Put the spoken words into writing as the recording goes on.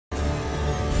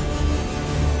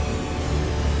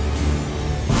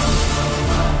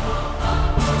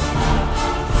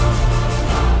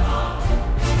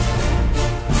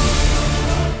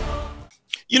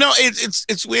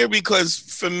It's weird because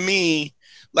for me,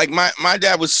 like my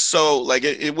dad was so like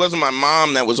it wasn't my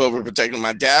mom that was overprotective.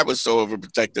 My dad was so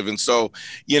overprotective, and so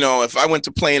if I went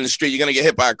to play in the street, you're gonna get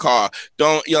hit by a car.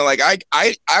 Don't like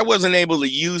I wasn't able to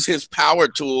use his power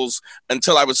tools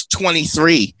until I was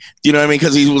 23. Do you know what I mean?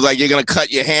 Because he was like, you're gonna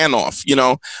cut your hand off.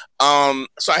 So I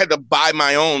had to buy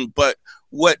my own. But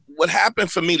what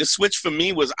happened for me, the switch for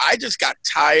me was I just got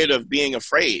tired of being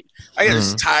afraid. I got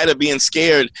just tired of being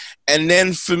scared, and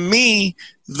then for me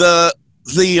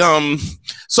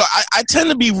so I tend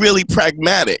to be really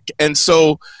pragmatic, and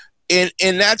so in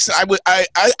that's I was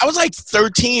like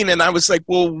 13, and I was like,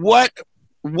 well,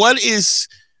 what's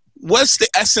the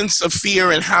essence of fear,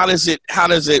 and how does it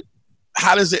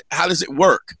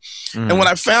work? And when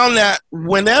I found that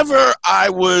whenever I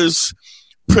was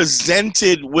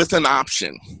presented with an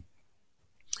option,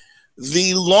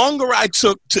 the longer I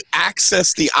took to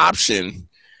access the option,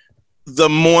 the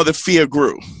more the fear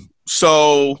grew.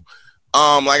 So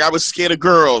like I was scared of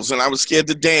girls, and I was scared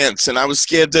to dance, and I was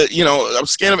scared to, I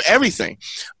was scared of everything.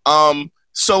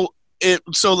 So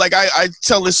like I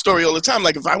tell this story all the time.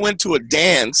 Like if I went to a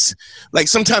dance, like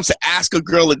sometimes to ask a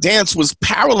girl to dance was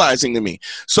paralyzing to me.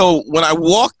 So when I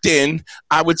walked in,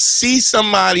 I would see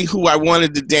somebody who I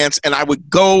wanted to dance, and I would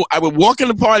walk in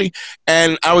the party,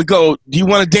 and I would go, do you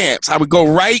want to dance? I would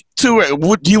go right to her.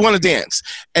 Do you want to dance?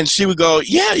 And she would go,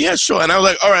 yeah, sure. And I was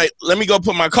like, all right, let me go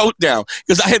put my coat down,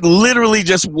 because I had literally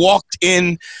just walked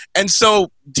in. And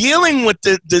so dealing with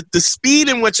the speed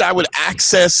in which I would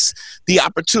access the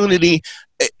opportunity,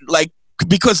 like,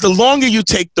 because the longer you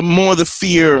take, the more the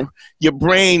fear, your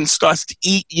brain starts to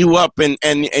eat you up, and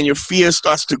your fear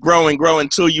starts to grow and grow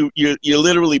until you're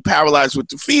literally paralyzed with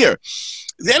the fear.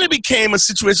 Then it became a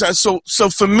situation. So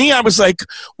for me, I was like,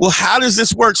 well, how does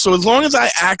this work? So as long as I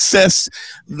access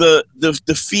the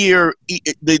fear,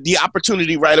 the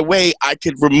opportunity right away, I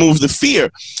could remove the fear.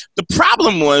 The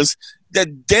problem was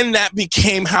that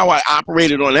became how I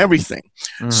operated on everything.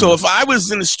 So if I was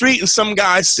in the street and some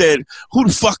guy said, who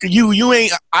the fuck are you? You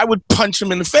ain't, I would punch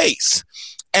him in the face.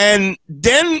 And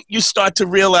then you start to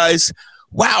realize,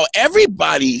 wow,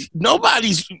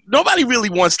 nobody really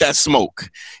wants that smoke.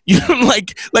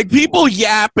 Like people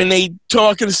yap and they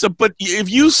talk and stuff, but if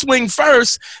you swing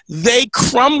first, they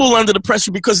crumble under the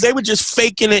pressure because they were just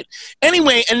faking it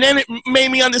anyway. And then it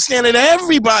made me understand that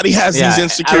everybody has these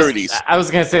insecurities. I was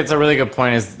going to say, it's a really good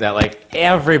point, is that like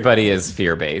everybody is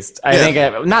fear-based. I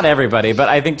think, not everybody, but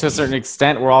I think to a certain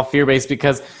extent we're all fear-based,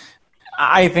 because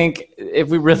I think if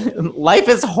we really, life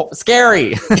is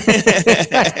scary.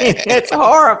 It's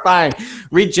horrifying.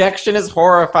 Rejection is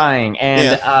horrifying.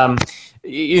 And,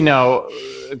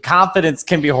 confidence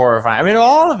can be horrifying. I mean,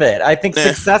 all of it. I think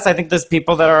success, I think there's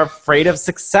people that are afraid of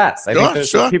success. I think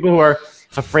there's people who are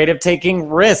afraid of taking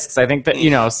risks. I think that,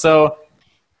 so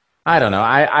I don't know.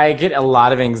 I get a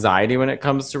lot of anxiety when it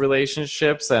comes to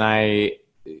relationships, and I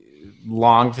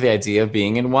long for the idea of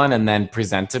being in one, and then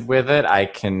presented with it,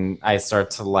 I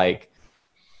start to like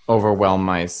overwhelm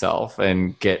myself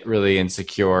and get really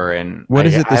insecure. And what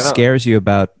is it that scares you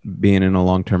about being in a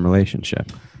long-term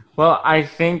relationship? Well, I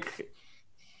think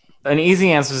an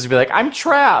easy answer is to be like, I'm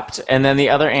trapped. And then the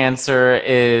other answer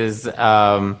is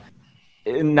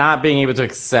not being able to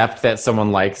accept that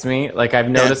someone likes me. Like I've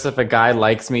noticed if a guy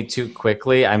likes me too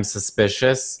quickly, I'm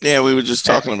suspicious. Yeah, we were just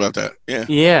talking about that.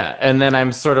 Yeah. And then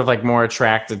I'm sort of like more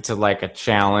attracted to like a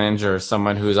challenge or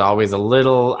someone who's always a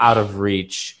little out of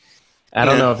reach. I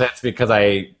don't know if that's because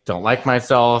I don't like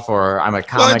myself, or I'm a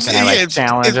comic and I like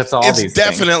challenge. It's all these things. It's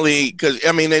definitely, because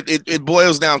I mean, it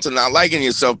boils down to not liking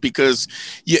yourself, because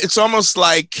it's almost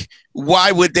like,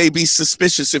 why would they be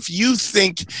suspicious? If you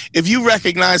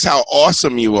recognize how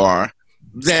awesome you are,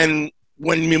 then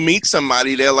when you meet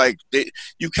somebody, they're like,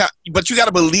 but you got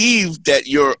to believe that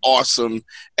you're awesome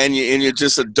and you're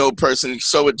just a dope person.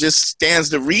 So it just stands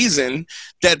to reason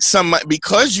that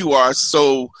because you are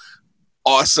so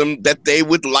awesome, that they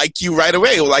would like you right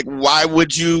away. Like, why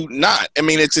would you not? I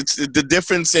mean, it's the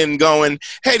difference in going,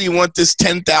 hey, do you want this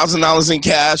 $10,000 in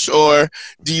cash, or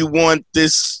do you want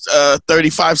this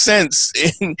 35 cents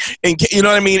in you know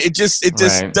what I mean? It just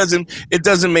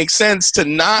doesn't make sense to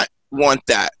not want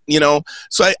that,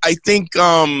 So I think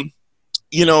one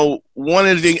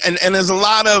of the and there's a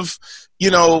lot of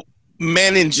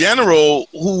men in general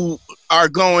who are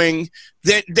going,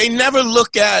 they never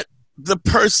look at the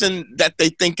person that they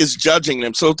think is judging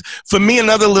them. So for me,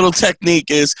 another little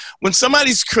technique is when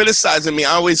somebody's criticizing me,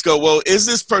 I always go, well, does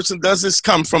this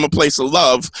come from a place of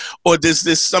love, or does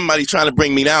this somebody trying to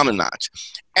bring me down a notch?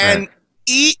 And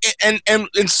and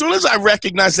as soon as I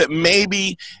recognize that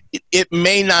maybe it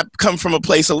may not come from a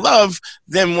place of love,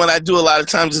 then what I do a lot of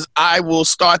times is I will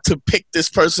start to pick this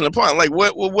person apart. Like,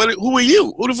 what who are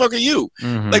you? Who the fuck are you?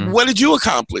 Like, what did you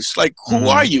accomplish? Like, who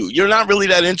are you? You're not really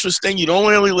that interesting. You don't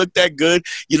really look that good.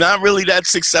 You're not really that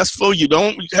successful. You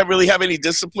don't really have any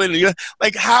discipline. You're,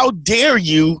 like, how dare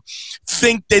you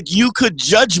think that you could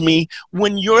judge me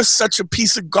when you're such a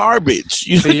piece of garbage?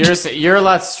 So you're a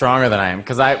lot stronger than I am,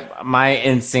 because my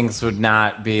instincts would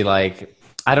not be like,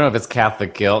 I don't know if it's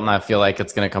Catholic guilt and I feel like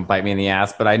it's going to come bite me in the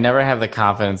ass, but I never have the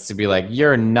confidence to be like,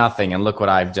 you're nothing and look what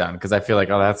I've done, because I feel like,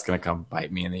 oh, that's going to come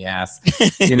bite me in the ass.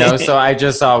 You know, so I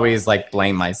just always like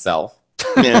blame myself.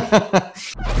 Yeah.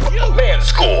 Man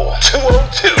School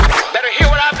 202. Better hear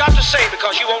what I've got to say,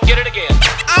 because you won't get it again.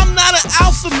 I'm not an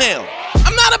alpha male.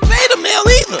 I'm not a beta male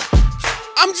either.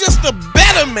 I'm just a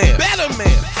better man.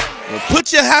 Well,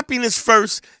 put your happiness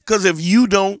first, because if you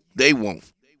don't, they won't.